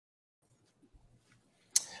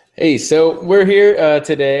Hey, so we're here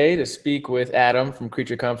today to speak with Adam from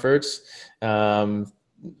Creature Comforts. Um,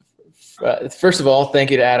 First of all,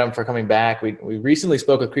 thank you to Adam for coming back. We recently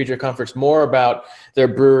spoke with Creature Comforts more about their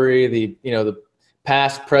brewery, the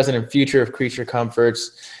past, present, and future of Creature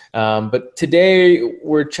Comforts. But today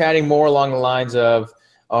we're chatting more along the lines of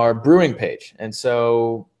our brewing page, and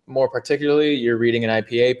so more particularly, you're reading an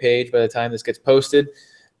IPA page by the time this gets posted.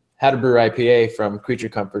 How to brew IPA from Creature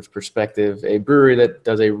Comforts perspective, a brewery that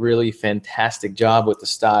does a really fantastic job with the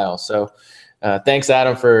style. So thanks,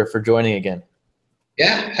 Adam, for joining again.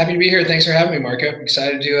 Yeah, happy to be here. Thanks for having me, Marco.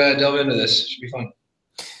 Excited to delve into this. Should be fun.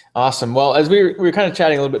 Awesome. Well, as we were kind of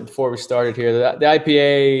chatting a little bit before we started here, the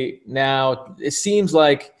IPA now, it seems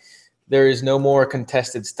like there is no more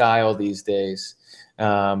contested style these days.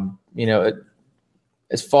 As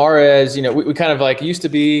far as, we kind of like used to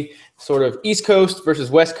be sort of East Coast versus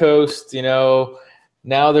West Coast,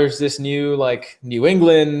 now there's this new like New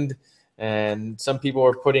England, and some people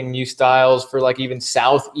are putting new styles for like even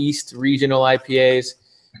Southeast regional IPAs.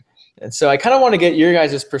 And so I kind of want to get your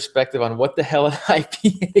guys' perspective on what the hell an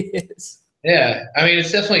IPA is. Yeah, I mean,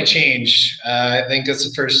 it's definitely changed. I think that's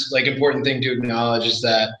the first important thing to acknowledge is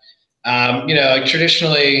that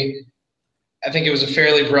traditionally, I think it was a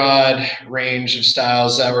fairly broad range of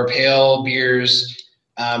styles that were pale beers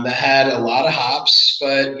that had a lot of hops,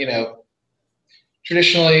 but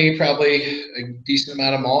traditionally probably a decent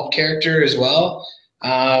amount of malt character as well.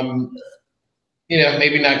 Um,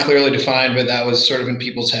 maybe not clearly defined, but that was sort of in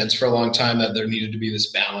people's heads for a long time that there needed to be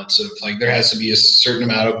this balance of like there has to be a certain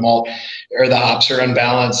amount of malt or the hops are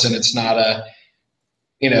unbalanced and it's not a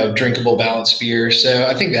drinkable balanced beer. So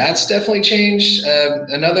I think that's definitely changed. So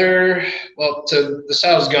the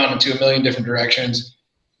style's gone into a million different directions,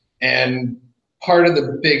 and part of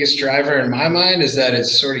the biggest driver in my mind is that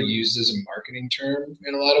it's sort of used as a marketing term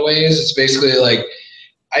in a lot of ways. It's basically like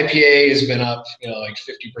IPA has been up, like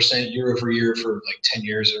 50% year over year for like 10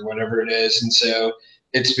 years or whatever it is. And so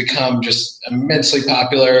it's become just immensely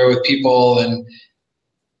popular with people, and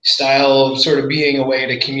style sort of being a way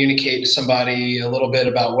to communicate to somebody a little bit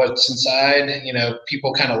about what's inside.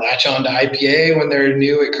 People kind of latch on to IPA when they're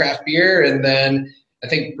new at craft beer. And then I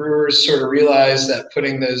think brewers sort of realize that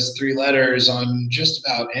putting those three letters on just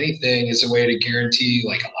about anything is a way to guarantee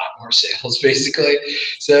like a lot more sales, basically.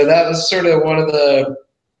 So that was sort of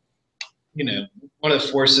you know, one of the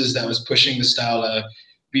forces that was pushing the style to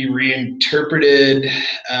be reinterpreted,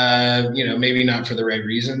 maybe not for the right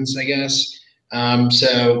reasons, I guess.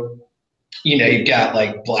 You've got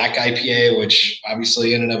like black IPA, which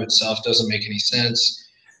obviously in and of itself doesn't make any sense.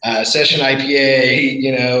 Session IPA,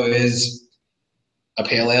 is a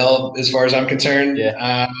pale ale as far as I'm concerned.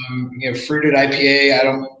 Yeah. Fruited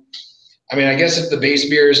IPA, I mean, I guess if the base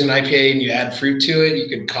beer is an IPA and you add fruit to it, you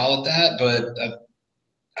could call it that, but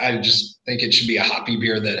I just think it should be a hoppy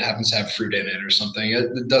beer that happens to have fruit in it or something.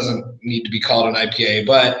 It doesn't need to be called an IPA,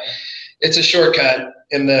 but it's a shortcut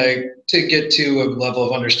to get to a level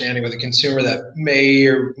of understanding with a consumer that may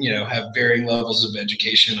or have varying levels of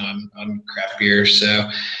education on craft beer. So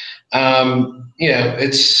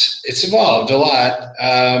it's evolved a lot.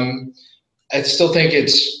 I still think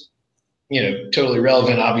it's totally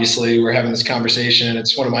relevant. Obviously, we're having this conversation.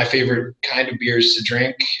 It's one of my favorite kind of beers to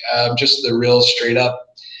drink. Just the real straight up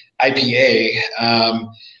IPA.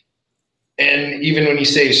 And even when you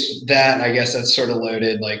say that, I guess that's sort of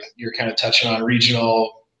loaded. Like you're kind of touching on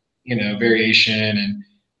regional, variation.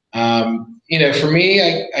 And, for me,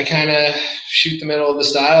 I kind of shoot the middle of the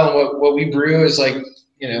style. And what we brew is like,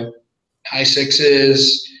 high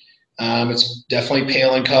sixes. It's definitely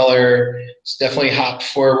pale in color. It's definitely hop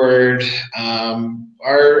forward.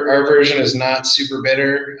 Our version is not super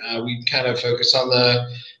bitter. We kind of focus on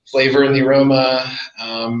the flavor and the aroma.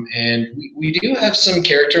 And we do have some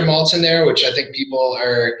character malts in there, which I think people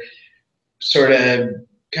are sort of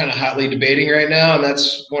kind of hotly debating right now. And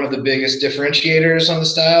that's one of the biggest differentiators on the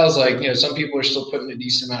styles. Like, some people are still putting a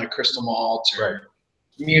decent amount of crystal malt Right. or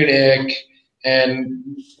Munich. And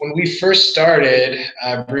when we first started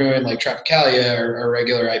brewing like Tropicalia or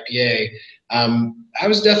regular IPA, I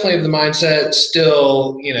was definitely of the mindset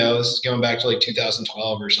still, this is going back to like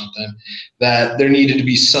 2012 or something, that there needed to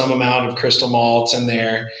be some amount of crystal malts in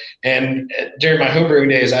there. And during my homebrewing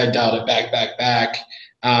days, I dialed it back,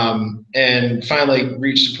 and finally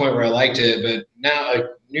reached a point where I liked it. But now, like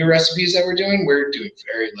new recipes that we're doing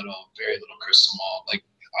very little crystal malt, like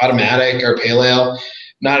automatic or pale ale,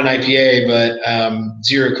 not an IPA, but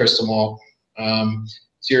zero crystal malt,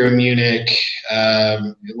 zero Munich,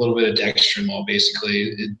 a little bit of dextrin malt,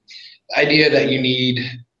 basically. The idea that you need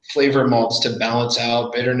flavor malts to balance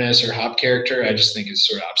out bitterness or hop character, I just think is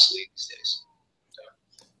sort of obsolete these days.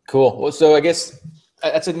 Cool. Well, so I guess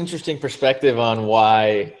that's an interesting perspective on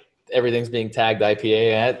why everything's being tagged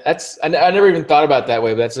IPA. And I never even thought about it that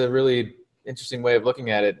way, but that's a really interesting way of looking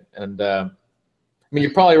at it. And I mean,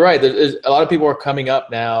 you're probably right. There's a lot of people are coming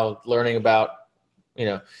up now, learning about, you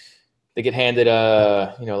know, they get handed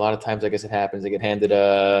you know, a lot of times I guess it happens. They get handed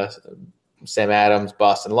Sam Adams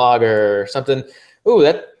Boston Lager or something. Ooh,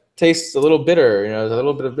 that tastes a little bitter. You know, there's a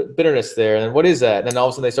little bit of bitterness there. And then what is that? And then all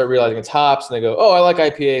of a sudden they start realizing it's hops, and they go, oh, I like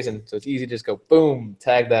IPAs, and so it's easy to just go boom,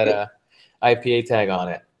 tag that IPA tag on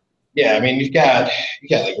it. Yeah, I mean, you got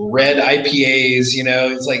like red IPAs, you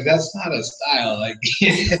know, it's like that's not a style. Like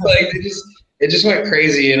like it just went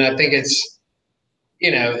crazy, and I think it's,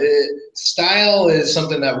 you know, style is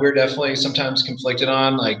something that we're definitely sometimes conflicted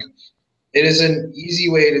on. Like it is an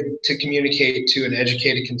easy way to communicate to an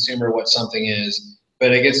educated consumer what something is,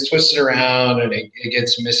 but it gets twisted around and it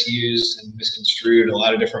gets misused and misconstrued a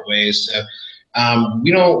lot of different ways. So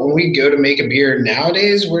we don't, when we go to make a beer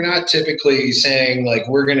nowadays, we're not typically saying like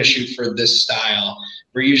we're going to shoot for this style.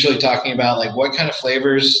 We're usually talking about like what kind of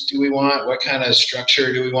flavors do we want, what kind of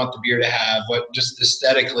structure do we want the beer to have, what just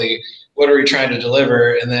aesthetically, what are we trying to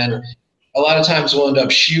deliver, and then a lot of times we'll end up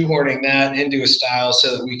shoehorning that into a style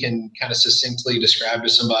so that we can kind of succinctly describe to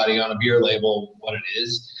somebody on a beer label what it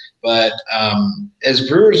is. But as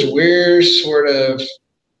brewers, we're sort of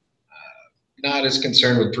not as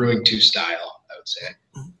concerned with brewing to style, I would say.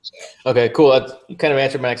 So. Okay, cool. You kind of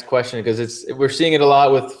answered my next question, because we're seeing it a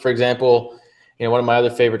lot with, for example, you know, one of my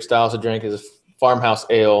other favorite styles to drink is farmhouse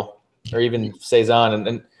ale or even saison,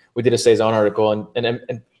 and we did a saison article, and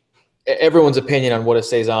everyone's opinion on what a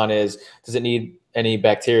saison is. Does it need any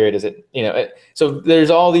bacteria? Does it, you know, so there's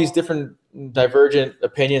all these different divergent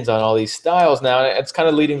opinions on all these styles now. And it's kind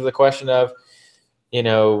of leading to the question of, you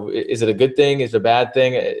know, is it a good thing? Is it a bad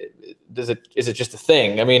thing? Is it just a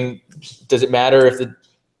thing? I mean, does it matter if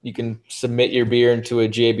you can submit your beer into a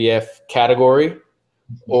GABF category,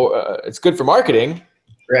 or it's good for marketing?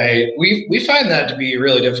 Right. We find that to be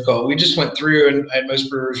really difficult. We just went through, and at most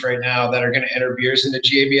brewers right now that are going to enter beers into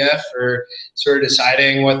GABF are sort of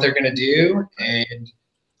deciding what they're going to do. And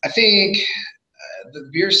I think the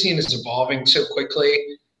beer scene is evolving so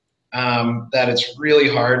quickly that it's really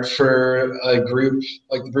hard for a group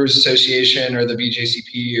like the Brewers Association or the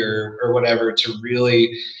BJCP or whatever to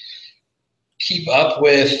really keep up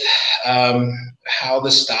with how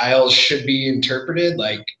the styles should be interpreted.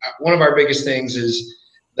 Like one of our biggest things is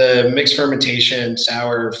the mixed fermentation,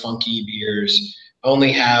 sour, funky beers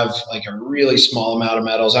only have like a really small amount of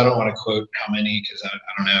metals. I don't want to quote how many because I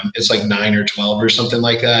don't know. It's like 9 or 12 or something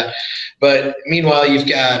like that. But meanwhile, you've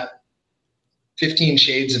got 15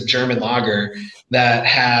 shades of German lager that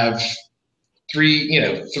have three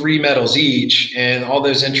metals each, and all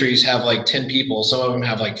those entries have like 10 people. Some of them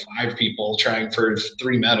have like 5 people trying for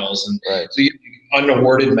 3 metals, and right. So you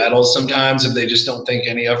unawarded medals sometimes if they just don't think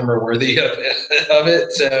any of them are worthy of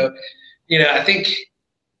it. So, you know, I think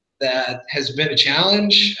that has been a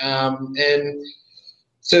challenge, and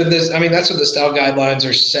so this, I mean, that's what the style guidelines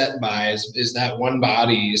are set by, is that one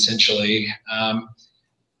body essentially.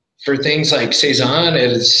 For things like saison,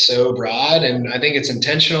 it is so broad, and I think it's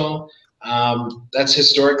intentional. That's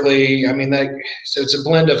historically, I mean, so it's a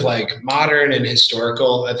blend of like modern and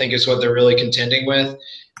historical, I think is what they're really contending with.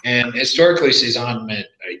 And historically, saison meant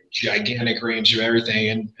a gigantic range of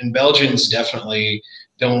everything, and Belgians definitely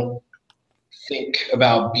don't think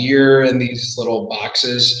about beer in these little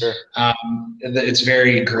boxes. Sure. It's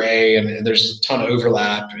very gray, and there's a ton of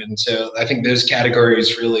overlap, and so I think those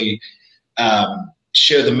categories really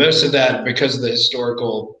show the most of that because of the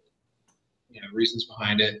historical, reasons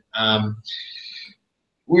behind it. I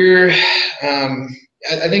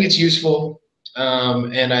think it's useful,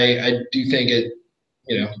 and I do think it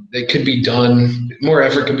could be done. More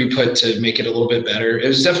effort could be put to make it a little bit better. It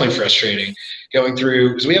was definitely frustrating going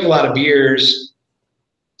through, because we have a lot of beers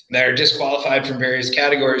that are disqualified from various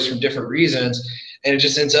categories from different reasons, and it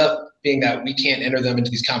just ends up being that we can't enter them into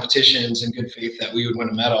these competitions in good faith that we would win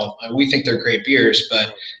a medal. We think they're great beers,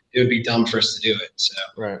 but it would be dumb for us to do it. So,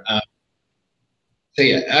 right. So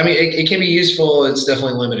yeah, I mean, it can be useful. It's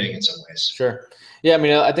definitely limiting in some ways. Sure. Yeah, I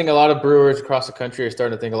mean, I think a lot of brewers across the country are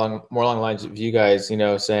starting to think more along the lines of you guys,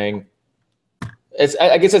 saying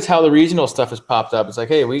I guess that's how the regional stuff has popped up. It's like,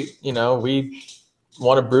 hey, we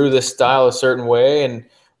want to brew this style a certain way. And,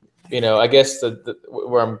 I guess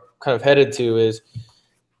where I'm kind of headed to is,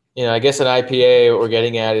 I guess an IPA, what we're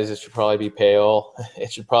getting at is it should probably be pale.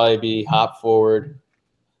 It should probably be hop forward.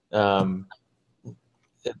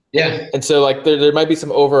 Yeah. And so like there might be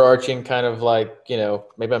some overarching kind of like,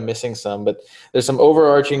 maybe I'm missing some, but there's some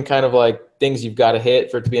overarching kind of like things you've got to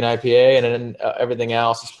hit for it to be an IPA, and then everything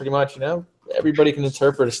else is pretty much, everybody can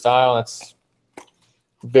interpret a style that's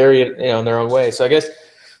very, in their own way. So I guess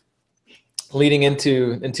leading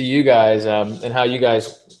into you guys and how you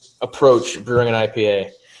guys approach brewing an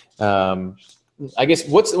IPA, I guess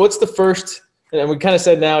what's the first, and we kind of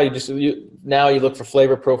said now you look for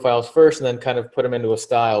flavor profiles first and then kind of put them into a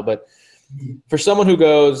style. But for someone who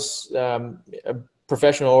goes, a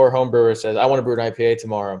professional or home brewer says, I want to brew an IPA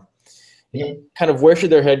tomorrow, kind of where should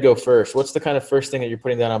their head go first? What's the kind of first thing that you're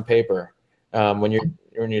putting down on paper when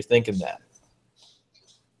you're thinking that?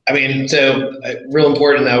 I mean, so real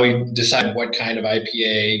important that we decide what kind of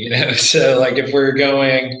IPA, so like if we're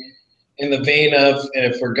going in the vein of, and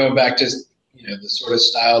if we're going back to, the sort of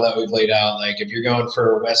style that we've laid out, like if you're going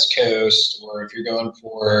for West Coast or if you're going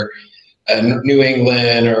for New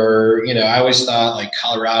England, or, I always thought like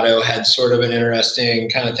Colorado had sort of an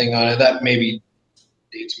interesting kind of thing on it. That maybe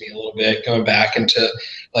dates me a little bit, going back into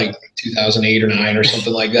like 2008 or 9 or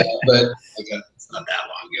something like that, but it's not that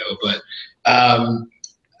long ago. But,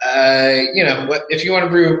 if you want to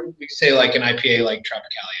brew, we could say like an IPA like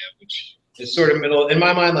Tropicalia, which is sort of middle, in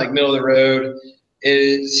my mind, like middle of the road.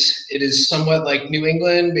 It is somewhat like New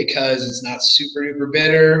England because it's not super duper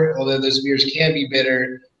bitter, although those beers can be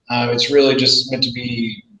bitter. It's really just meant to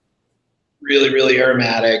be really, really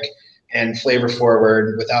aromatic and flavor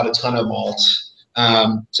forward without a ton of malts.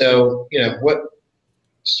 So,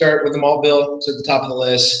 start with the malt bill to the top of the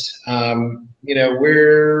list.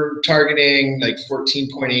 We're targeting like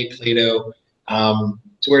 14.8 Plato,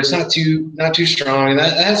 to where it's not too strong. And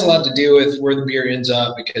that has a lot to do with where the beer ends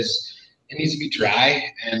up, because it needs to be dry,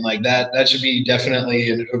 and like that should be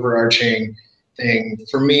definitely an overarching thing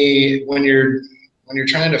for me when you're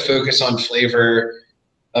trying to focus on flavor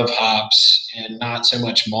of hops and not so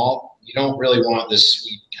much malt. You don't really want this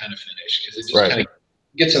sweet kind of finish, because it just kind of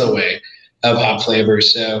gets in the way of hop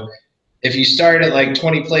flavors. So if you start at like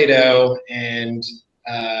 20 Plato and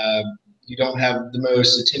you don't have the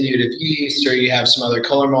most attenuative yeast, or you have some other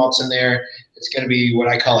color malts in there, it's going to be what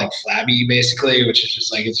I call like flabby, basically, which is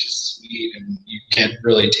just like, it's just sweet and you can't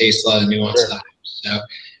really taste a lot of nuance of the hops. So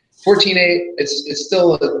 14.8, it's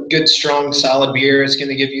still a good, strong, solid beer. It's going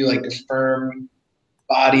to give you like a firm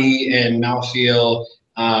body and mouthfeel,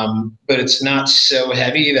 but it's not so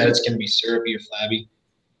heavy that it's going to be syrupy or flabby.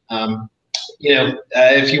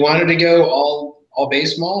 If you wanted to go all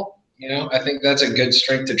base malt, I think that's a good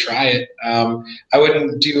strength to try it. I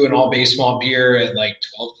wouldn't do an all base malt beer at like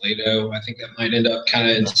 12 Plato. I think that might end up kind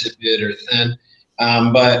of insipid or thin.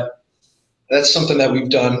 But that's something that we've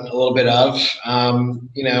done a little bit of, and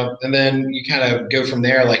then you kind of go from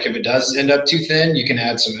there. Like if it does end up too thin, you can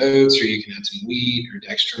add some oats, or you can add some wheat or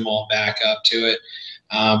dextrin malt back up to it.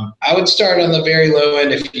 I would start on the very low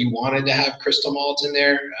end if you wanted to have crystal malt in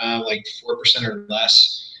there, like 4% or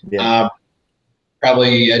less. Yeah.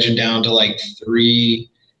 Probably edging down to like 3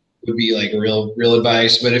 would be like real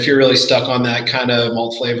advice. But if you're really stuck on that kind of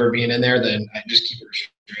malt flavor being in there, then I just keep it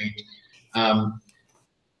restrained.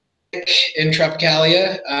 In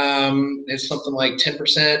Tropicalia, it's something like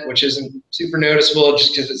 10%, which isn't super noticeable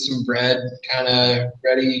just because it's some bread, kind of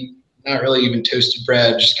bready, not really even toasted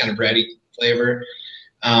bread, just kind of bready flavor.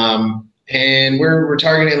 And we're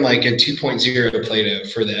targeting like a 2.0 Plato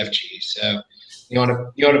for the FG. So you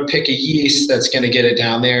want to pick a yeast that's going to get it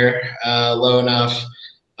down there low enough.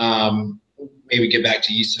 Maybe get back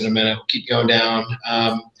to yeast in a minute. We'll keep going down.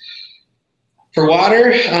 For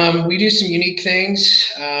water, we do some unique things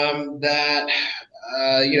that,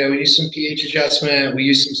 we use some pH adjustment. We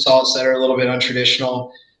use some salts that are a little bit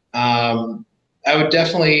untraditional. I would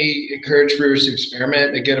definitely encourage brewers to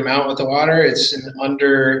experiment a good amount with the water. It's an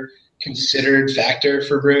under-considered factor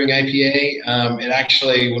for brewing IPA. It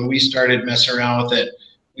actually, when we started messing around with it,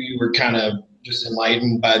 we were kind of just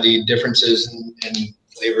enlightened by the differences in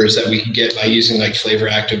flavors that we can get by using like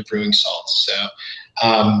flavor-active brewing salts. So,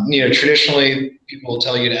 traditionally people will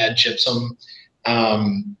tell you to add gypsum.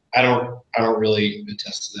 I don't really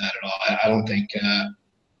attest to that at all. I don't think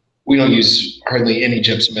we don't use hardly any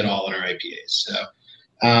gypsum at all in our IPAs. So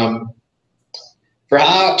for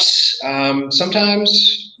hops,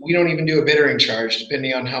 sometimes we don't even do a bittering charge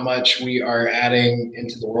depending on how much we are adding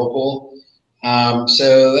into the whirlpool.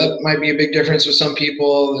 So that might be a big difference with some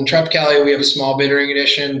people. In Tropicalia, we have a small bittering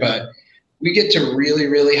addition, but we get to really,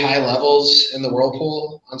 really high levels in the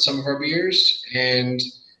whirlpool on some of our beers. And,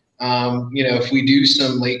 if we do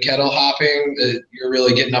some late kettle hopping, you're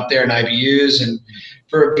really getting up there in IBUs. And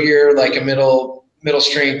for a beer like a middle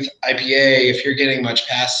strength IPA, if you're getting much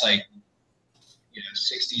past like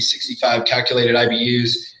 60, 65 calculated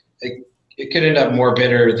IBUs, it could end up more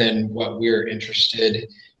bitter than what we're interested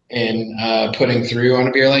in putting through on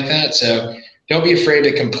a beer like that. So don't be afraid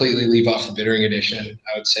to completely leave off the bittering addition,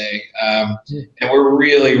 I would say. And we're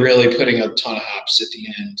really, really putting a ton of hops at the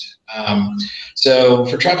end. So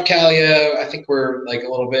for Tropicalia, I think we're like a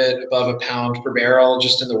little bit above a pound per barrel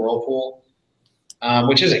just in the whirlpool,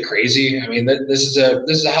 which isn't crazy. I mean, this is a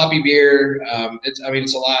hoppy beer. It's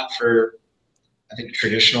a lot for, I think,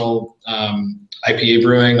 traditional IPA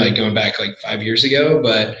brewing, like going back like 5 years ago,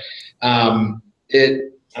 but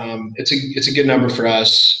it's a good number for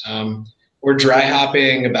us. We're dry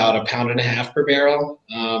hopping about a pound and a half per barrel.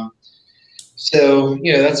 So,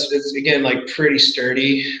 it's again, like pretty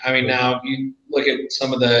sturdy. I mean, now you look at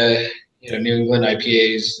some of the, New England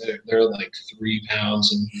IPAs, they're like 3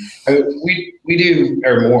 pounds, and we do,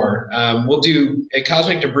 or more. We'll do a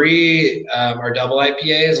Cosmic Debris. Our double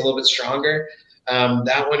IPA is a little bit stronger.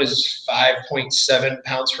 That one is 5.7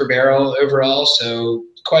 pounds per barrel overall, so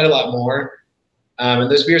quite a lot more. And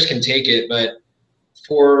those beers can take it, but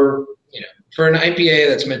for for an IPA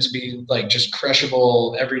that's meant to be like just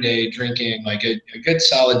crushable everyday drinking, like a good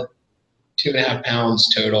solid 2.5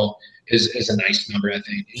 pounds total is a nice number, I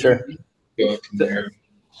think. Sure. Go up from there.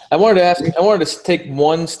 I wanted to take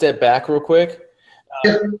one step back real quick.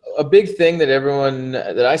 Sure. A big thing that everyone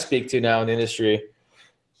that I speak to now in the industry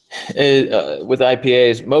is, with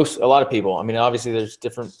IPAs, a lot of people. I mean, obviously there's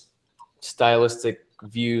different stylistic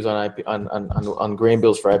views on grain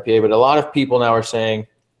bills for IPA, but a lot of people now are saying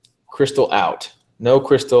crystal out, no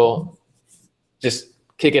crystal, just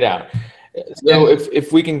kick it out. So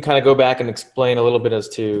if we can kind of go back and explain a little bit as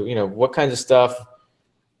to, what kinds of stuff,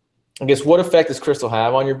 I guess, what effect does crystal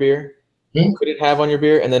have on your beer? Mm-hmm. Could it have on your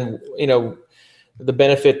beer? And then, the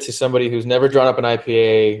benefit to somebody who's never drawn up an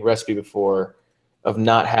IPA recipe before of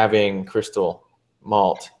not having crystal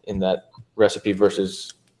malt in that recipe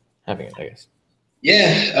versus having it, I guess.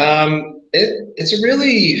 Yeah, it's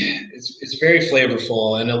very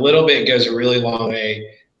flavorful, and a little bit goes a really long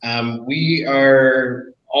way. We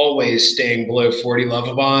are always staying below 40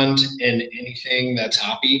 Lovibond in anything that's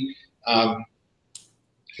hoppy.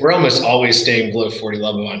 We're almost always staying below 40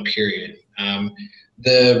 Lovibond, period. That's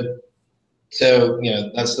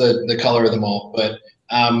the color of the malt, but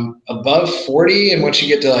above 40, and once you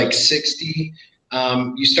get to like 60,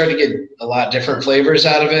 you start to get a lot different flavors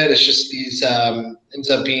out of it. It's just these ends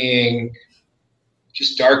up being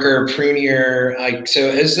just darker, prunier. Like, so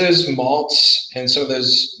as those malts and some of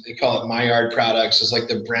those, they call it Maillard products, is like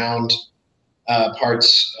the browned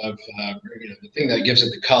parts of the thing that gives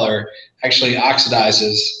it the color, actually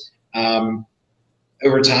oxidizes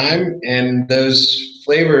over time, and those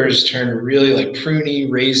flavors turn really like pruny,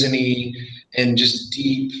 raisiny, and just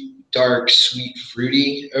deep, dark, sweet,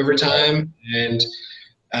 fruity over time. And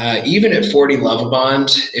even at 40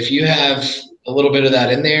 Lovibond, if you have a little bit of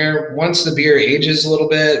that in there, once the beer ages a little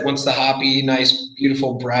bit, once the hoppy, nice,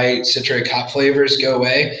 beautiful, bright citric hop flavors go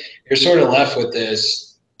away, you're sort of left with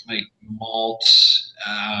this like malt,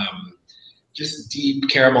 just deep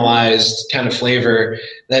caramelized kind of flavor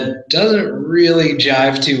that doesn't really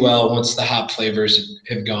jive too well once the hop flavors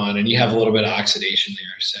have gone and you have a little bit of oxidation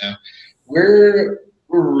there. So we're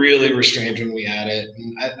really restrained when we add it.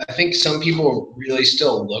 And I think some people really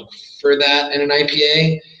still look for that in an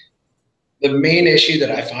IPA. The main issue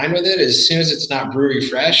that I find with it is as soon as it's not brewery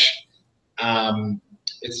fresh,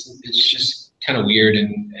 it's just kind of weird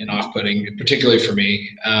and off-putting, particularly for me.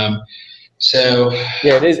 Yeah,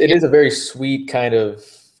 it is a very sweet kind of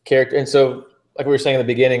character. And so, like we were saying in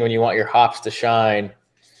the beginning, when you want your hops to shine,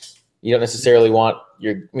 you don't necessarily want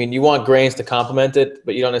you want grains to complement it,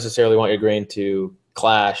 but you don't necessarily want your grain to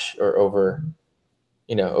clash or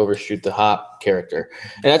overshoot the hop character.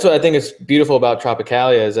 And that's what I think is beautiful about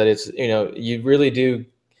Tropicalia, is that it's,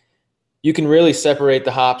 you can really separate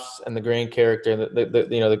the hops and the grain character.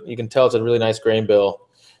 You can tell it's a really nice grain bill.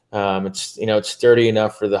 It's sturdy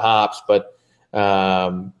enough for the hops, but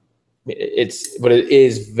it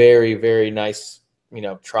is very, very nice,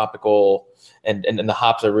 tropical, and the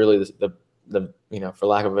hops are really the for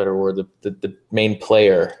lack of a better word, the main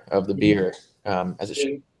player of the beer, as it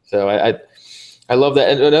should. So I love that.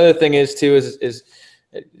 And another thing is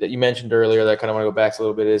that you mentioned earlier that I kind of want to go back to a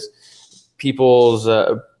little bit is people's,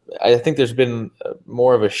 I think there's been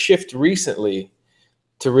more of a shift recently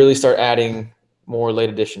to really start adding more late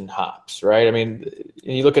edition hops, right? I mean,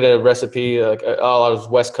 you look at a recipe like all those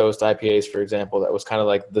West Coast IPAs, for example, that was kind of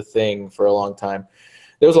like the thing for a long time.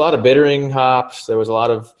 There was a lot of bittering hops. There was a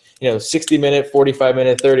lot of 60-minute,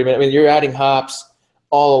 45-minute, 30-minute. I mean, you're adding hops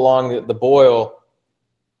all along the boil.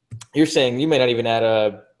 You're saying you may not even add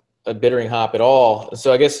a bittering hop at all.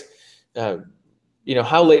 So I guess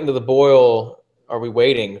how late into the boil are we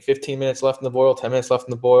waiting? 15 minutes left in the boil, 10 minutes left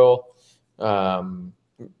in the boil?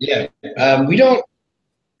 Yeah,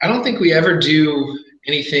 I don't think we ever do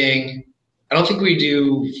anything. I don't think we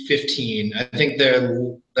do 15. I think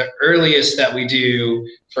the earliest that we do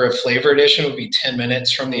for a flavor addition would be 10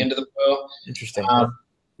 minutes from the end of the boil. Interesting.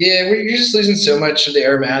 Yeah, you're just losing so much of the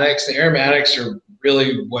aromatics. The aromatics are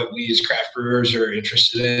really what we as craft brewers are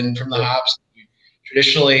interested in from the hops.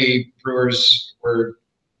 Traditionally, brewers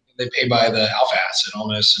they pay by the alpha acid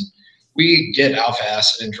almost, and we get alpha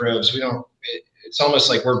acid in droves. We don't. It's almost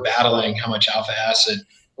like we're battling how much alpha acid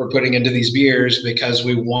we're putting into these beers because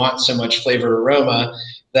we want so much flavor aroma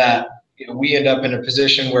that we end up in a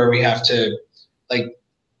position where we have to, like,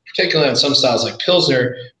 particularly on some styles like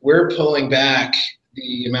Pilsner, we're pulling back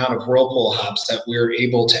the amount of whirlpool hops that we're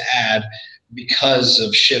able to add because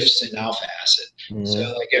of shifts in alpha acid. Mm-hmm. So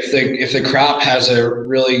like if the crop has a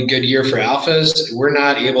really good year for alphas, we're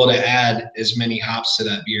not able to add as many hops to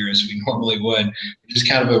that beer as we normally would, which is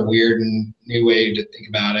kind of a weird and new way to think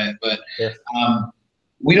about it. But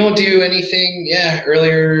we don't do anything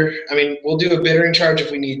earlier. I mean, we'll do a bittering charge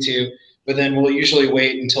if we need to, but then we'll usually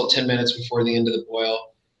wait until 10 minutes before the end of the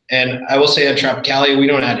boil. And I will say on Tropicalia, we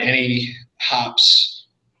don't add any hops.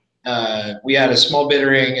 We add a small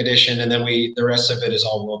bittering addition, and then the rest of it is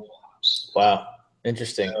all whirlpool hops. Wow,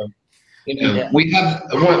 interesting. So, we have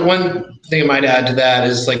one thing I might add to that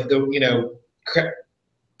is like if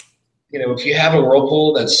you have a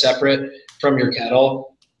whirlpool that's separate from your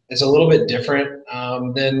kettle, it's a little bit different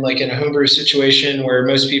than like in a homebrew situation where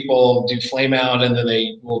most people do flame out and then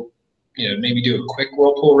they will maybe do a quick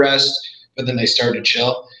whirlpool rest, but then they start to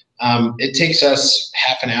chill. It takes us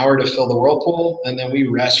half an hour to fill the whirlpool, and then we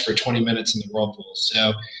rest for 20 minutes in the whirlpool.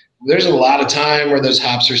 So there's a lot of time where those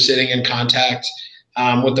hops are sitting in contact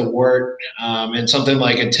with the wort, and something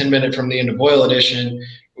like a 10-minute from the end of boil addition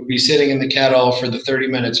would be sitting in the kettle for the 30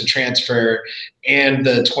 minutes of transfer and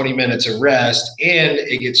the 20 minutes of rest, and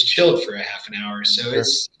it gets chilled for a half an hour. So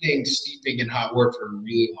it's sitting steeping in hot wort for a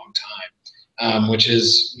really long time, which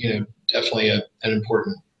is definitely an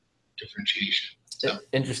important differentiation. So.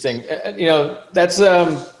 Interesting. It's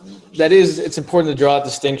important to draw a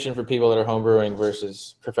distinction for people that are home brewing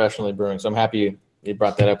versus professionally brewing. So I'm happy you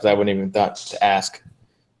brought that up because I wouldn't even thought to ask.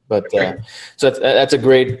 But so that's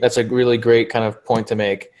a really great kind of point to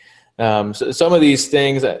make. So some of these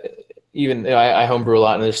things, I homebrew a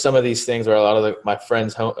lot, and there's some of these things where a lot of my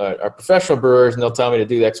friends are professional brewers, and they'll tell me to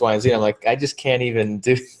do X, Y, and Z. And I'm like, I just can't even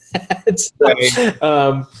do that.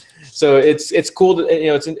 So it's cool to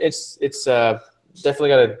it's definitely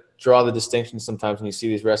got to draw the distinction sometimes when you see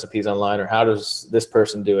these recipes online, or how does this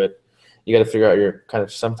person do it. You got to figure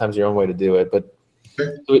out sometimes your own way to do it. But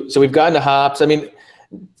so we've gotten to hops. I mean,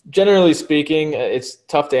 generally speaking, it's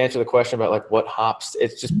tough to answer the question about like what hops.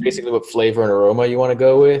 It's just basically what flavor and aroma you want to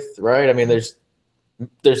go with, right? I mean, there's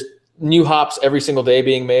new hops every single day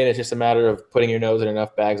being made. It's just a matter of putting your nose in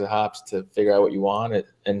enough bags of hops to figure out what you want.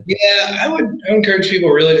 I would encourage people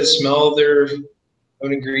really to smell their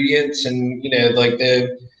own ingredients, and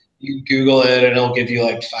you Google it and it'll give you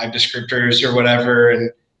like 5 descriptors or whatever,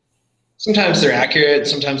 and sometimes they're accurate,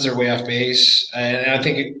 sometimes they're way off base, and I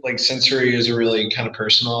think like sensory is a really kind of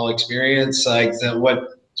personal experience. Like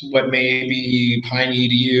what may be piney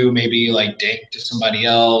to you may be like dank to somebody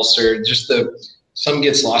else, or just some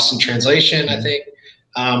gets lost in translation, I think.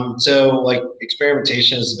 So like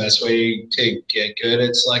experimentation is the best way to get good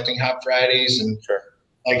at selecting hop varieties. And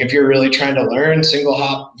like if you're really trying to learn, single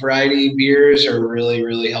hop variety beers are really,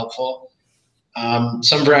 really helpful.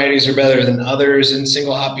 Some varieties are better than others in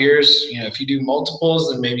single hop beers. If you do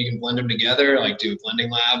multiples, then maybe you can blend them together, like do a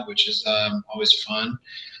blending lab, which is always fun.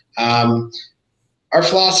 Our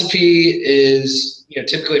philosophy is,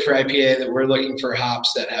 typically for IPA, that we're looking for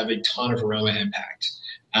hops that have a ton of aroma impact.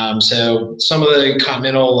 So some of the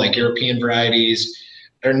continental, like European varieties,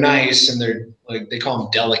 they're nice, and they're like, they call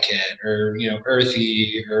them delicate or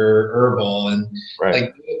earthy or herbal, and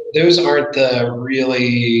like those aren't the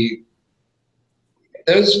really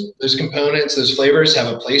those components, those flavors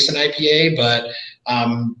have a place in IPA, but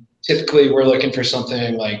typically we're looking for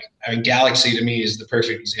something like, Galaxy to me is the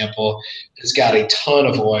perfect example. It's got a ton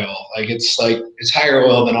of oil. It's higher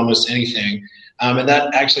oil than almost anything. And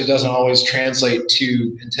that actually doesn't always translate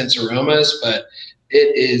to intense aromas, but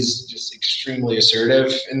it is just extremely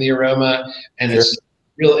assertive in the aroma, and it's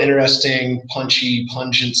real interesting, punchy,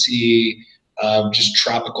 pungency, just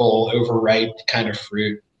tropical, overripe kind of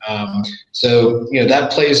fruit. So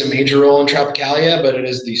that plays a major role in Tropicalia, but it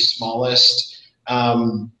is the smallest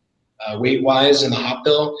weight-wise in the hop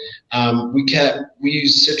bill. We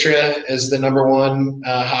use Citra as the #1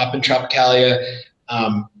 hop in Tropicalia.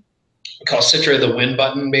 we call Citra the win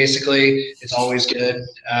button. Basically, it's always good,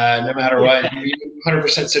 no matter what. 100%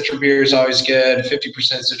 Citra beer is always good. 50%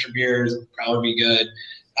 Citra beer is probably be good.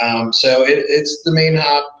 So it's the main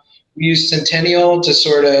hop. We use Centennial to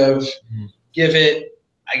sort of give it,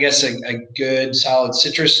 I guess, a good solid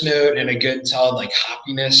citrus note and a good solid like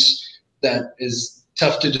hoppiness that is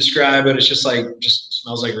tough to describe, but it's just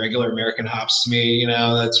smells like regular American hops to me. You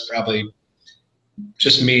know, that's probably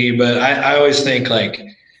just me, but I always think like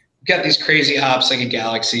you've got these crazy hops like a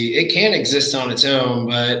Galaxy. It can exist on its own,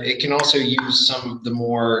 but it can also use some of the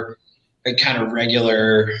more like, kind of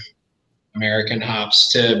regular American hops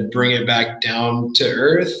to bring it back down to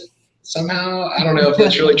earth somehow. I don't know if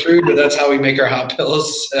that's really true, but that's how we make our hop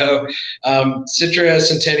pills. So Citra,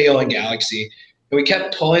 Centennial, and Galaxy. And we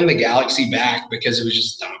kept pulling the Galaxy back because it was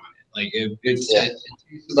just dominant. Like it tasted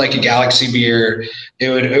like a Galaxy beer. It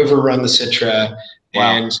would overrun the Citra.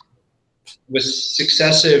 Wow. And with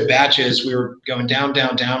successive batches, we were going down,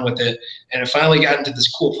 down, down with it. And it finally got into this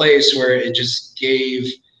cool place where it just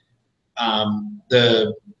gave a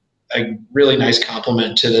really nice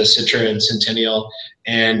compliment to the Citra and Centennial.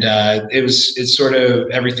 And it's sort of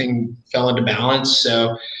everything fell into balance.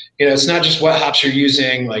 So, you know, it's not just what hops you're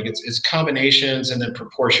using, like it's combinations and then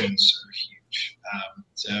proportions are huge.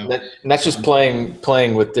 And that's just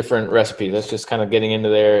playing with different recipes. That's just kind of getting in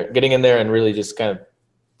there and really just kind of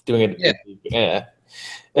doing it. Yeah.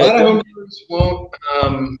 A lot of homebrewers won't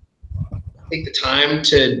take the time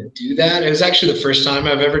to do that. It was actually the first time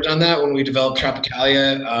I've ever done that when we developed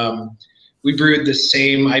Tropicalia. We brewed the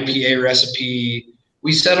same IPA recipe.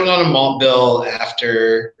 We settled on a malt bill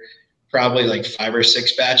after probably like 5 or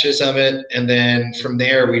 6 batches of it. And then from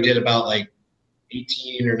there, we did about like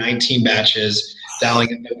 18 or 19 batches, dialing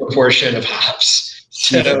in the proportion of hops.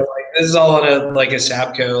 So like, this is all on a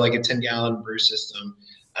Sapco, like a 10-gallon brew system.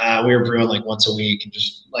 We were brewing like once a week and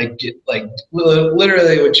just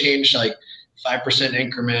literally would change like 5%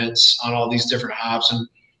 increments on all these different hops. And,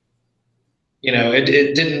 you know, it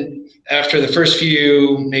didn't, after the first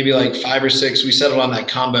few, maybe like 5 or 6, we settled on that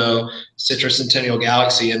combo Citra Centennial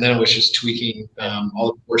Galaxy, and then it was just tweaking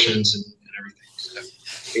all the portions and everything. So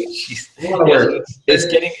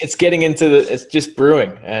it's getting into it's just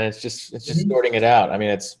brewing, and it's just sorting it out. I mean,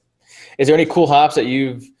 is there any cool hops that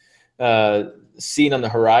you've seen on the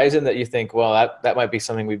horizon that you think, well, that might be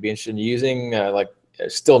something we'd be interested in using, like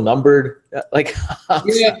still numbered like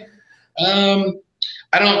hops? Yeah.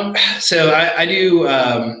 I do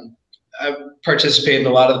I participate in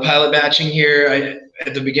a lot of the pilot batching here.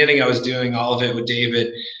 At the beginning I was doing all of it with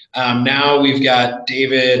David. Now we've got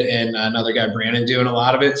David and another guy, Brandon, doing a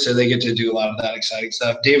lot of it, so they get to do a lot of that exciting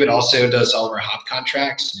stuff. David also does all of our hop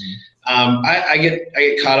contracts. I get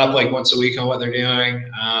caught up like once a week on what they're doing.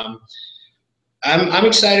 I'm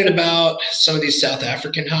excited about some of these South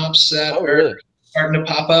African hops that are starting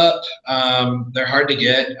to pop up. They're hard to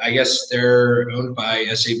get. I guess they're owned by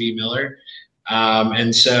SAB Miller.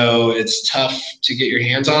 And so it's tough to get your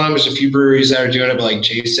hands on them. There's a few breweries that are doing it, but like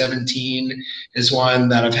J17 is one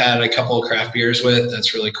that I've had a couple of craft beers with.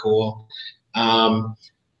 That's really cool.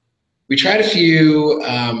 We tried a few.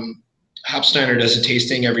 Hopsteiner does a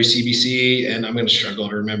tasting every CBC, and I'm going to struggle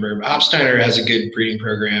to remember. But Hopsteiner has a good breeding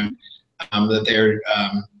program that they're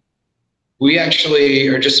we actually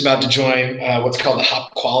are just about to join what's called the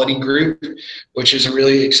Hop Quality Group, which is a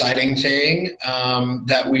really exciting thing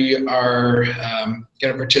that we are going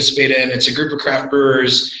to participate in. It's a group of craft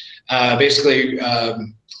brewers, basically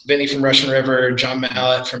Vinny from Russian River, John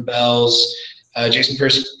Mallett from Bell's, Jason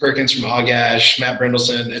Perkins from Allgash, Matt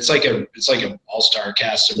Brendelson. It's like an all-star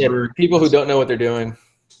cast of brewers. People who don't know what they're doing,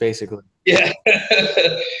 basically. Yeah,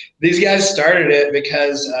 these guys started it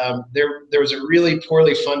because there was a really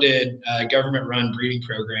poorly funded government-run breeding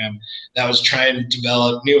program that was trying to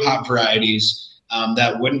develop new hop varieties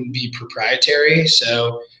that wouldn't be proprietary.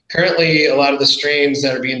 So currently, a lot of the strains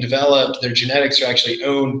that are being developed, their genetics are actually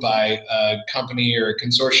owned by a company or a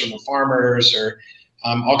consortium of farmers or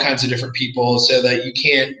all kinds of different people, so that you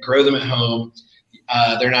can't grow them at home.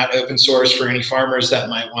 They're not open source for any farmers that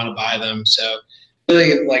might want to buy them. So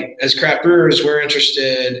really, like as craft brewers, we're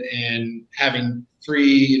interested in having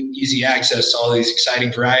free, easy access to all these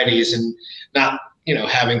exciting varieties, and not,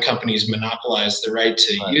 having companies monopolize the right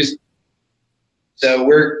to use them. So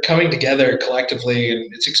we're coming together collectively,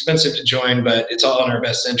 and it's expensive to join, but it's all in our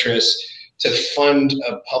best interest to fund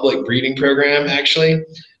a public breeding program, actually,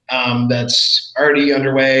 that's already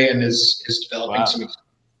underway and is developing some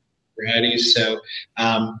varieties. So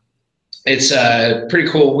it's pretty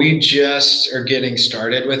cool. We just are getting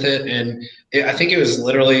started with it, and I think it was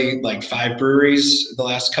literally like 5 breweries the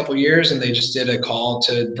last couple of years, and they just did a call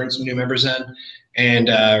to bring some new members in, and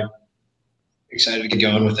excited to get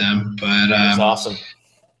going with them. But That's awesome.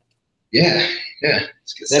 yeah,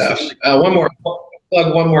 it's good That's stuff. really One more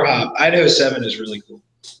plug, one more hop. Idaho 7 is really cool.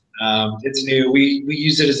 It's new. We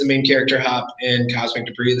used it as the main character hop in Cosmic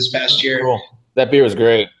Debris this past year. cool. That beer was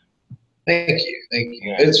great. Thank you, thank you.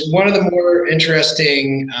 Yeah. It's one of the more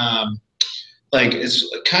interesting. Like it's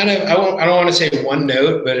kind of I don't want to say one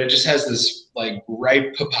note, but it just has this like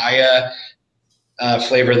ripe papaya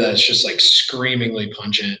flavor that's just like screamingly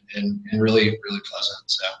pungent and really really pleasant.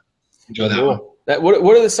 So enjoy that one.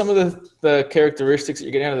 What are some of the characteristics that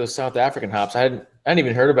you're getting out of those South African hops? I hadn't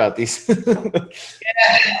even heard about these. They're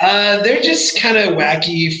just kind of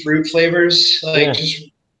wacky fruit flavors, like Yeah. just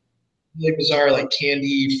really bizarre, like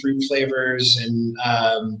candy fruit flavors, and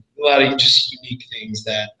a lot of just unique things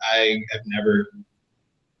that I have never.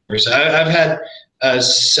 So I've had a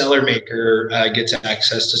cellar maker gets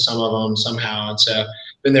access to some of them somehow, and so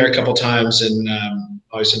been there a couple times, and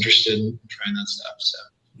always interested in trying that stuff. So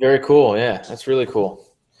Very cool. Yeah, that's really cool.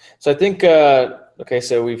 So I think okay,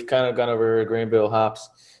 so we've kind of gone over grain bill hops.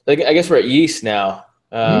 I guess we're at yeast now.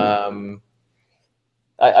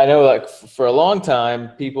 I know like for a long time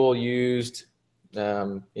people used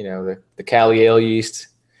the Cali Ale yeast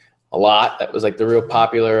a lot. That was like the real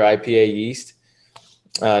popular IPA yeast.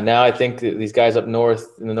 Now I think that these guys up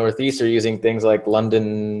north in the Northeast are using things like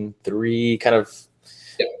London 3 kind of.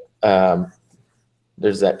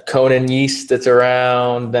 There's that Conan yeast that's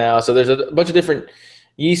around now. So there's a bunch of different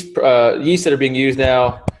yeast that are being used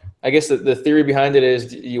now. I guess the theory behind it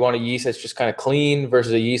is you want a yeast that's just kind of clean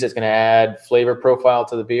versus a yeast that's going to add flavor profile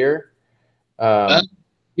to the beer.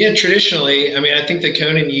 Yeah, traditionally, I mean, I think the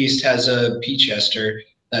Conan yeast has a peach ester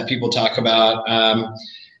that people talk about.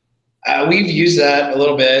 We've used that a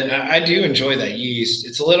little bit. I do enjoy that yeast.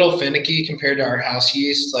 It's a little finicky compared to our house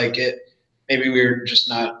yeast. Maybe we were just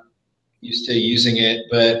not used to using it,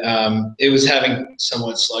 but it was having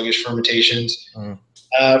somewhat sluggish fermentations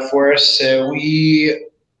for us. So we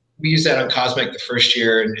used that on Cosmic the first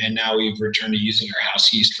year, and now we've returned to using our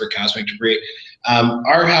house yeast for Cosmic Debris.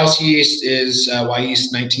 Our house yeast is Y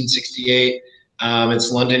Yeast 1968.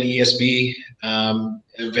 It's London ESB,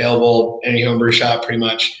 available any homebrew shop pretty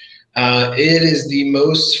much. It is the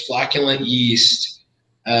most flocculent yeast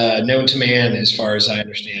known to man, as far as I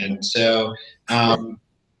understand. So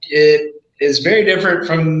it is very different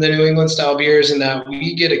from the New England style beers in that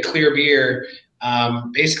we get a clear beer.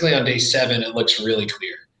 Basically on day 7, it looks really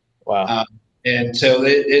clear. Wow. And so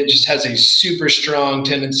it just has a super strong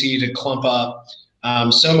tendency to clump up,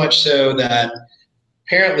 so much so that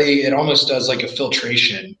apparently it almost does like a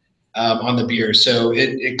filtration on the beer. So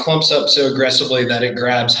it clumps up so aggressively that it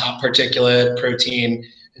grabs hot particulate, protein,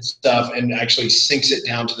 and stuff and actually sinks it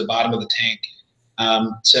down to the bottom of the tank.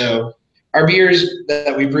 So our beers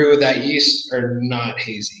that we brew with that yeast are not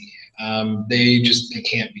hazy. They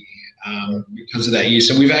can't be. Because of that yeast.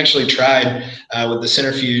 And we've actually tried with the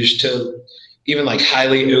centrifuge to even like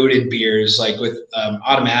highly oated beers, like with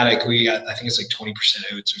automatic, we got, I think it's like 20%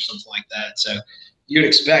 oats or something like that. So you'd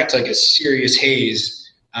expect like a serious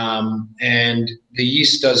haze. And the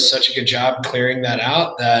yeast does such a good job clearing that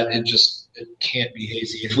out that it can't be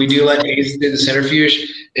hazy. If we do let haze through the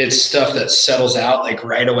centrifuge, it's stuff that settles out like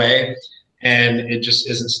right away and it just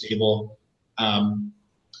isn't stable.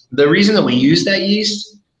 The reason that we use that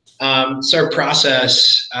yeast, it's our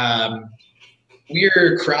process.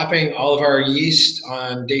 We're cropping all of our yeast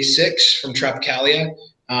on day 6 from Tropicalia,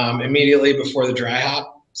 immediately before the dry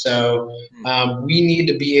hop. So we need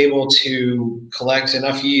to be able to collect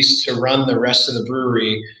enough yeast to run the rest of the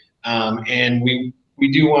brewery, and we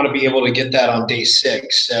do want to be able to get that on day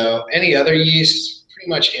 6. So any other yeast, pretty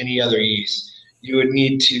much any other yeast, you would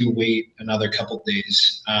need to wait another couple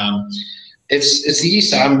days. It's the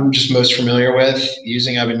yeast I'm just most familiar with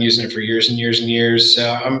using. I've been using it for years and years and years,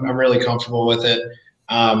 so I'm really comfortable with it.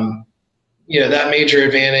 That major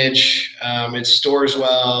advantage, it stores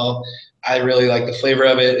well. I really like the flavor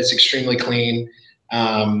of it. It's extremely clean.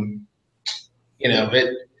 The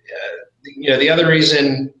other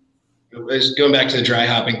reason is going back to the dry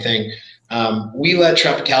hopping thing. We let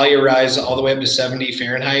Tropicalia rise all the way up to 70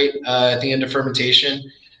 Fahrenheit at the end of fermentation.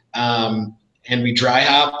 And we dry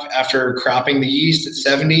hop after cropping the yeast at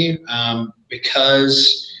 70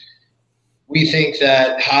 because we think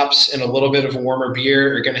that hops in a little bit of a warmer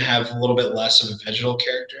beer are going to have a little bit less of a vegetal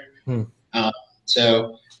character.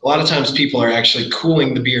 So a lot of times people are actually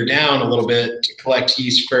cooling the beer down a little bit to collect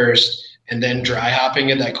yeast first and then dry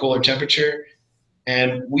hopping at that cooler temperature.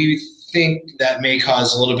 And we think that may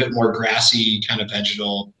cause a little bit more grassy kind of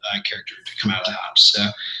vegetal character to come out of the hops. So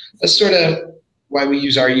that's sort of why we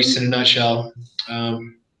use our yeast in a nutshell.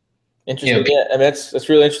 Interesting. Yeah, I mean that's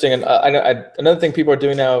really interesting. And I know another thing people are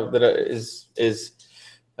doing now that is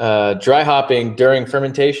dry hopping during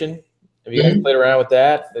fermentation. Have you guys played around with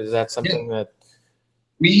that? Is that something that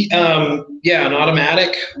we, yeah, on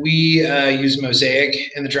automatic, we use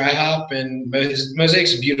Mosaic in the dry hop, and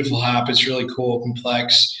Mosaic's a beautiful hop. It's really cool,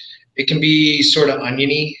 complex. It can be sort of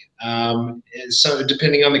oniony. So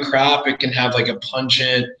depending on the crop, it can have like a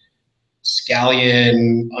pungent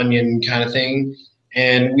scallion onion kind of thing.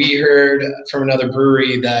 And we heard from another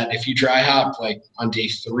brewery that if you dry hop like on day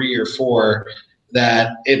 3 or 4,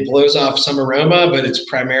 that it blows off some aroma, but it's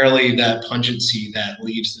primarily that pungency that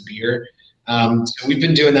leaves the beer. So we've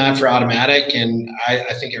been doing that for automatic, and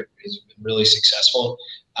I think it has been really successful.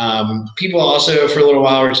 People also, for a little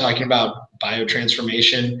while, were talking about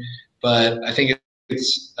biotransformation, but I think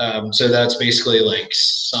it's so that's basically like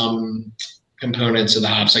some components of the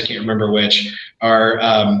hops, I can't remember which, are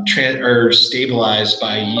are stabilized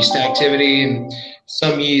by yeast activity. And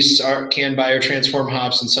some yeasts can biotransform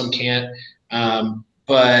hops and some can't.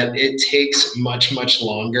 But it takes much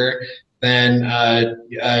longer than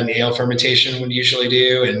an ale fermentation would usually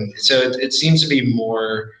do. And so it seems to be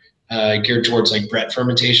more geared towards like Brett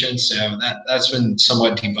fermentation. So that's been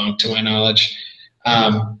somewhat debunked to my knowledge.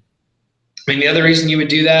 I mean, the other reason you would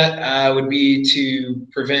do that would be to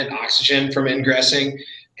prevent oxygen from ingressing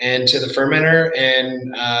into the fermenter,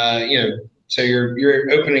 and so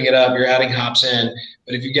you're opening it up, you're adding hops in,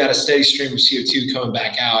 but if you've got a steady stream of CO2 coming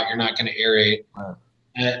back out, you're not going to aerate,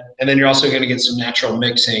 and then you're also going to get some natural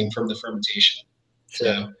mixing from the fermentation.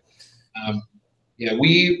 Sure. So,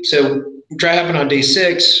 so dry hopping on day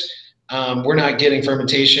 6. We're not getting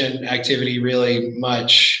fermentation activity really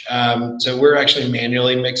much. So we're actually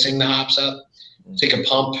manually mixing the hops up. Take a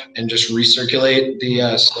pump and just recirculate the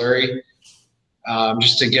slurry,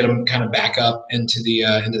 just to get them kind of back up into the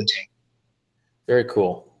tank. Very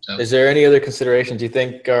cool. So, is there any other considerations you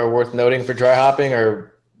think are worth noting for dry hopping,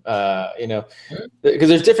 or because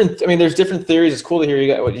there's different theories. It's cool to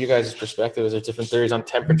hear what you guys' perspective is. There's different theories on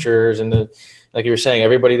temperatures, and like you were saying,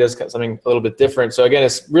 everybody does something a little bit different. So again,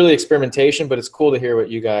 it's really experimentation, but it's cool to hear what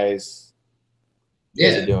you guys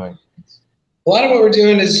are doing. A lot of what we're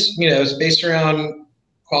doing is, is based around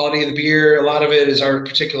quality of the beer. A lot of it is our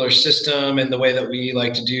particular system and the way that we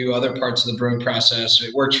like to do other parts of the brewing process.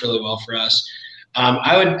 It works really well for us.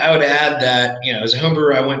 I would add that, as a home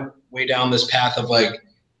brewer, I went way down this path of like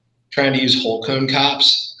trying to use whole cone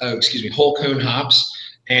hops.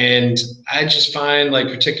 And I just find, like,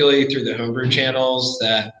 particularly through the homebrew channels,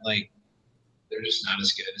 that like they're just not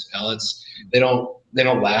as good as pellets. They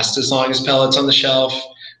don't last as long as pellets on the shelf.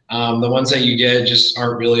 The ones that you get just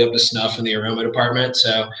aren't really up to snuff in the aroma department.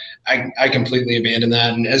 So I completely abandoned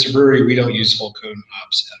that. And as a brewery, we don't use whole cone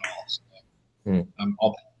hops at all. So,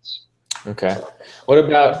 all pellets. Okay. What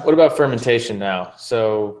about fermentation now?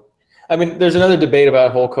 So, I mean, there's another debate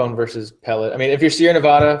about whole cone versus pellet. I mean, if you're Sierra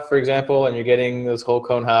Nevada, for example, and you're getting those whole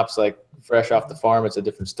cone hops like fresh off the farm, it's a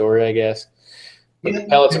different story, I guess. But the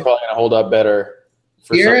pellets are probably going to hold up better.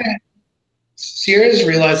 Sierra's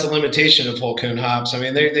realized the limitation of whole cone hops. I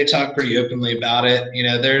mean, they talk pretty openly about it.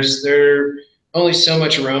 There's only so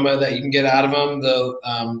much aroma that you can get out of them.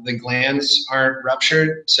 The glands aren't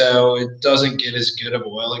ruptured, so it doesn't get as good of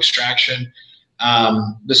oil extraction.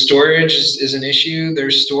 The storage is an issue.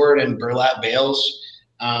 They're stored in burlap bales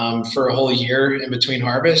for a whole year in between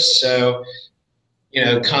harvests. So,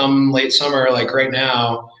 come late summer, like right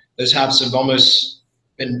now, those hops have almost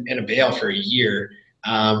been in a bale for a year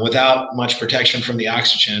without much protection from the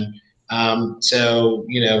oxygen. So,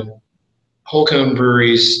 whole cone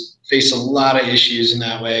breweries face a lot of issues in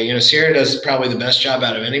that way. Sierra does probably the best job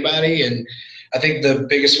out of anybody, and I think the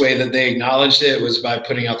biggest way that they acknowledged it was by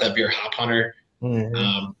putting out that beer Hop Hunter.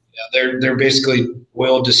 Mm-hmm. They're basically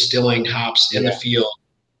oil distilling hops in the field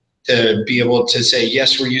to be able to say,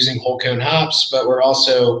 yes, we're using whole cone hops, but we're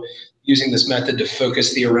also using this method to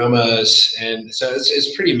focus the aromas. And so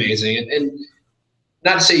it's pretty amazing. And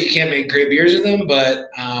not to say you can't make great beers with them, but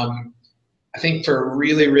I think for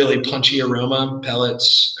really, really punchy aroma,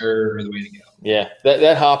 pellets are the way to go. Yeah,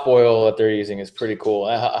 that hop oil that they're using is pretty cool.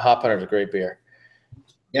 Hop Hunter is a great beer.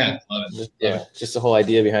 Yeah, love it. Just the whole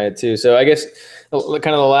idea behind it too. So I guess kind of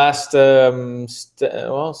the last,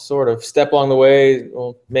 sort of step along the way,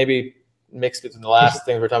 well, maybe mixed between the last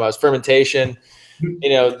thing we're talking about is fermentation.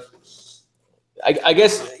 I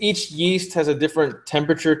guess each yeast has a different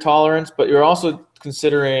temperature tolerance, but you're also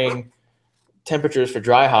considering temperatures for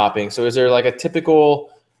dry hopping. So is there like a typical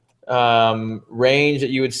range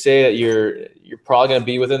that you would say that you're probably going to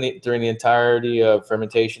be within during the entirety of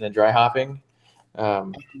fermentation and dry hopping?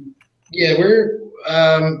 Yeah, we're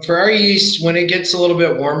for our yeast, when it gets a little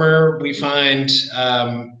bit warmer, we find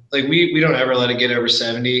like we don't ever let it get over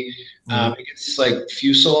 70. Mm. It gets like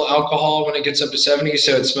fusel alcohol when it gets up to 70,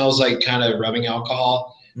 so it smells like kind of rubbing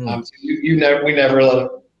alcohol. Mm. So you never we never let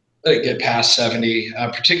it get past 70,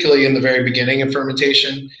 particularly in the very beginning of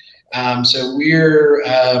fermentation. So we're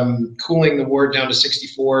cooling the wort down to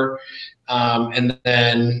 64. And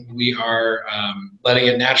then we are letting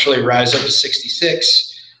it naturally rise up to 66.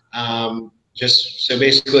 Just so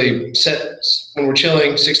basically set when we're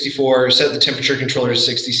chilling 64, set the temperature controller to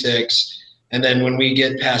 66. And then when we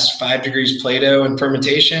get past 5 degrees Plato in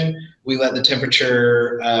fermentation, we let the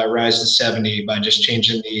temperature rise to 70 by just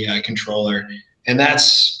changing the controller. And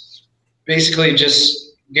that's basically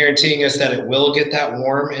just guaranteeing us that it will get that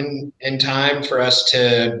warm in time for us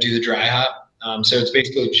to do the dry hop. So it's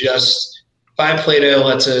basically just 5 Plato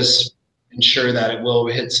lets us ensure that it will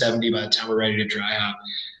hit 70 by the time we're ready to dry hop.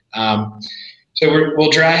 Um, so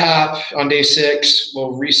we'll dry hop on day 6.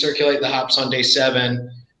 We'll recirculate the hops on day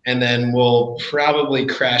 7, and then we'll probably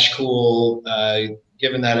crash cool,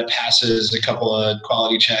 given that it passes a couple of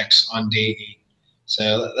quality checks on day 8.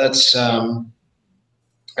 So that's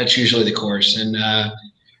usually the course. And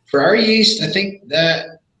for our yeast, I think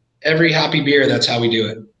that every hoppy beer, that's how we do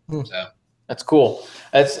it. Hmm. So That's cool.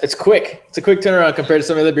 It's quick. It's a quick turnaround compared to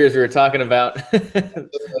some of the other beers we were talking about the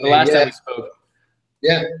last time we spoke.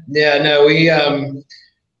 Yeah. No, we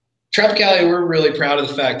Tropicalia. We're really proud of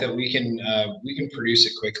the fact that we can produce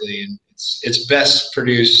it quickly, and it's best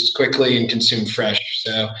produced quickly and consumed fresh.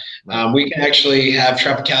 So we can actually have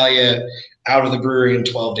Tropicalia out of the brewery in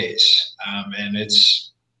 12 days, and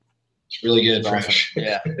it's really good fresh. Awesome.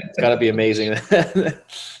 Yeah, it's got to be amazing.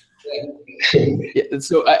 Yeah,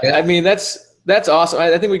 so I mean that's awesome.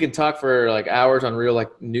 I think we can talk for like hours on real like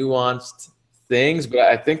nuanced things, but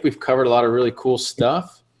I think we've covered a lot of really cool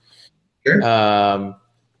stuff. Sure.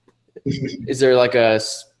 Is there like a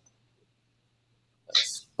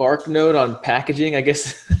spark note on packaging? I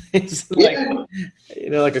guess it's like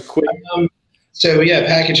like a quick. So yeah,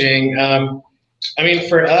 packaging. I mean,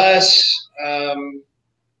 for us,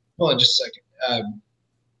 hold on just a second.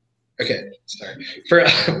 Okay, sorry. For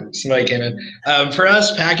somebody came in. For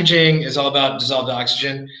us, packaging is all about dissolved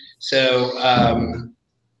oxygen. So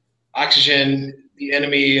oxygen, the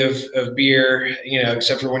enemy of beer,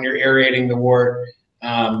 except for when you're aerating the wort.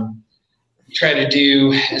 Try to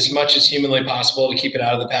do as much as humanly possible to keep it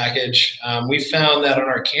out of the package. We found that on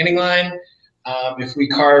our canning line, if we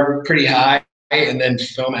carb pretty high and then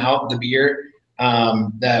foam out the beer,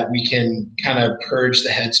 that we can kind of purge the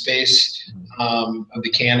headspace of the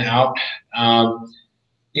can out.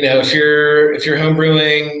 If you're home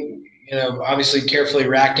brewing, obviously carefully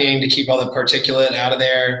racking to keep all the particulate out of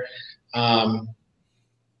there.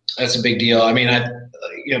 That's a big deal. I mean,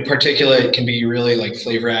 particulate can be really like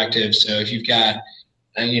flavor active. So if you've got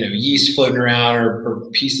yeast floating around or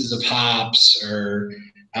pieces of hops or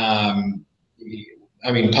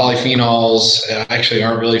polyphenols actually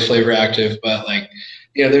aren't really flavor active, but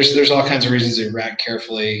there's all kinds of reasons to rack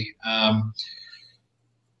carefully.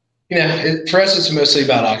 For us, it's mostly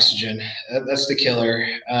about oxygen. That's the killer.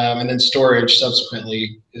 And then storage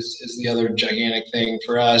subsequently is the other gigantic thing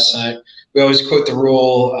for us. We always quote the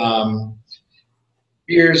rule,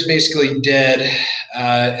 beer is basically dead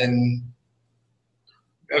in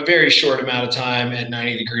a very short amount of time at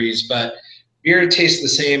 90 degrees, but beer tastes the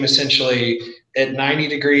same essentially at 90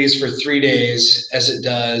 degrees for 3 days as it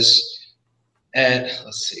does at,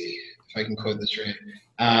 let's see if I can quote this right,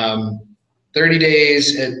 30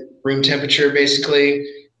 days at room temperature basically,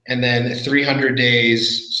 and then 300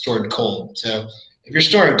 days stored cold. So if you're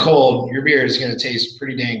storing cold, your beer is going to taste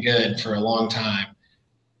pretty dang good for a long time.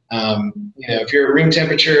 If you're at room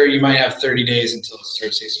temperature, you might have 30 days until it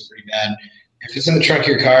starts tasting pretty bad. If it's in the trunk of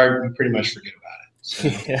your car, you pretty much forget about it. So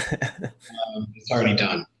it's already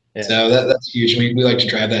done. Yeah. So that's huge. We like to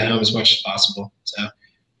drive that home as much as possible. So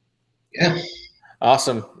yeah.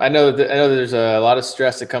 Awesome. I know there's a lot of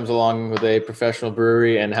stress that comes along with a professional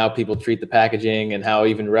brewery and how people treat the packaging and how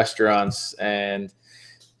even restaurants and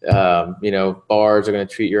bars are going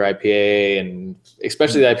to treat your IPA, and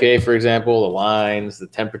especially the IPA, for example, the lines, the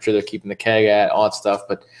temperature they're keeping the keg at, all that stuff.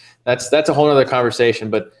 But that's a whole other conversation.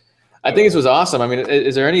 But I think this was awesome. I mean,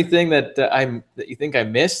 is there anything that that you think I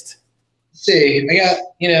missed? Let's see,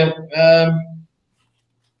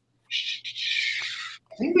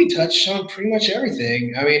 I think we touched on pretty much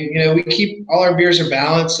everything. I mean, we keep all our beers are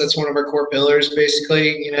balanced. That's one of our core pillars,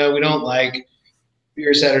 basically. We don't like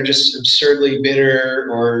beers that are just absurdly bitter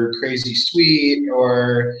or crazy sweet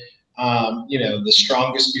or the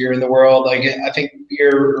strongest beer in the world. Like, I think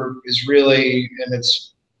beer is really in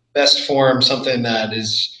its best form, something that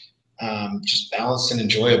is just balanced and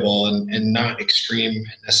enjoyable and not extreme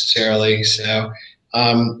necessarily. So,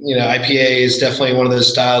 IPA is definitely one of those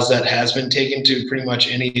styles that has been taken to pretty much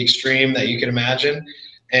any extreme that you can imagine.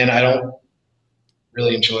 And I don't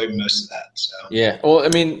really enjoy most of that. So, Yeah. Well, I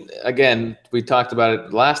mean, again, we talked about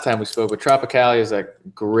it last time we spoke, but Tropicalia is a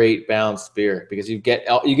great balanced beer because you get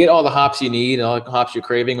all the hops you need and all the hops you're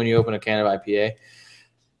craving when you open a can of IPA.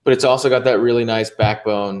 But it's also got that really nice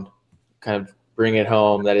backbone, kind of bring it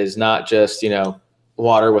home, that is not just,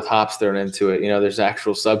 water with hops thrown into it. There's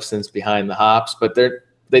actual substance behind the hops, but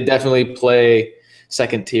they definitely play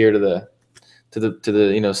second tier to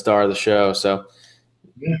the star of the show. So,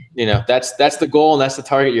 that's the goal and that's the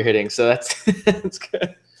target you're hitting. So that's that's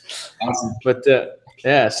good. awesome. But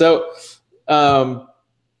yeah, so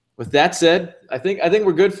with that said, I think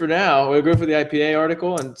we're good for now. We're good for the IPA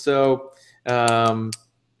article, and so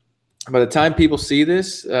by the time people see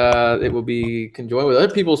this, it will be conjoined with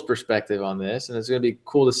other people's perspective on this, and it's going to be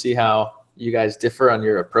cool to see how you guys differ on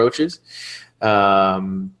your approaches. I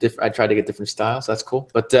tried to get different styles. So that's cool.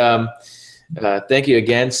 But thank you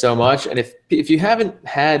again so much. And if you haven't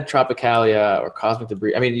had Tropicalia or Cosmic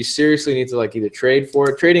Debris, I mean, you seriously need to either trade for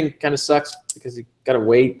it. Trading kind of sucks because you got to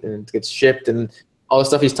wait and it gets shipped and all the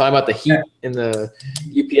stuff he's talking about, the heat in the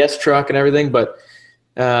UPS truck and everything. But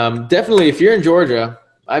definitely, if you're in Georgia,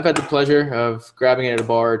 I've had the pleasure of grabbing it at a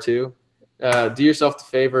bar or two. Do yourself the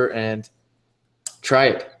favor and try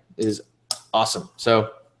it. It is awesome.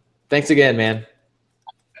 So thanks again, man.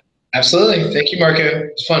 Absolutely. Thank you, Marco.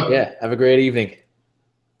 It's fun. Yeah. Have a great evening.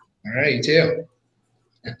 All right. You too.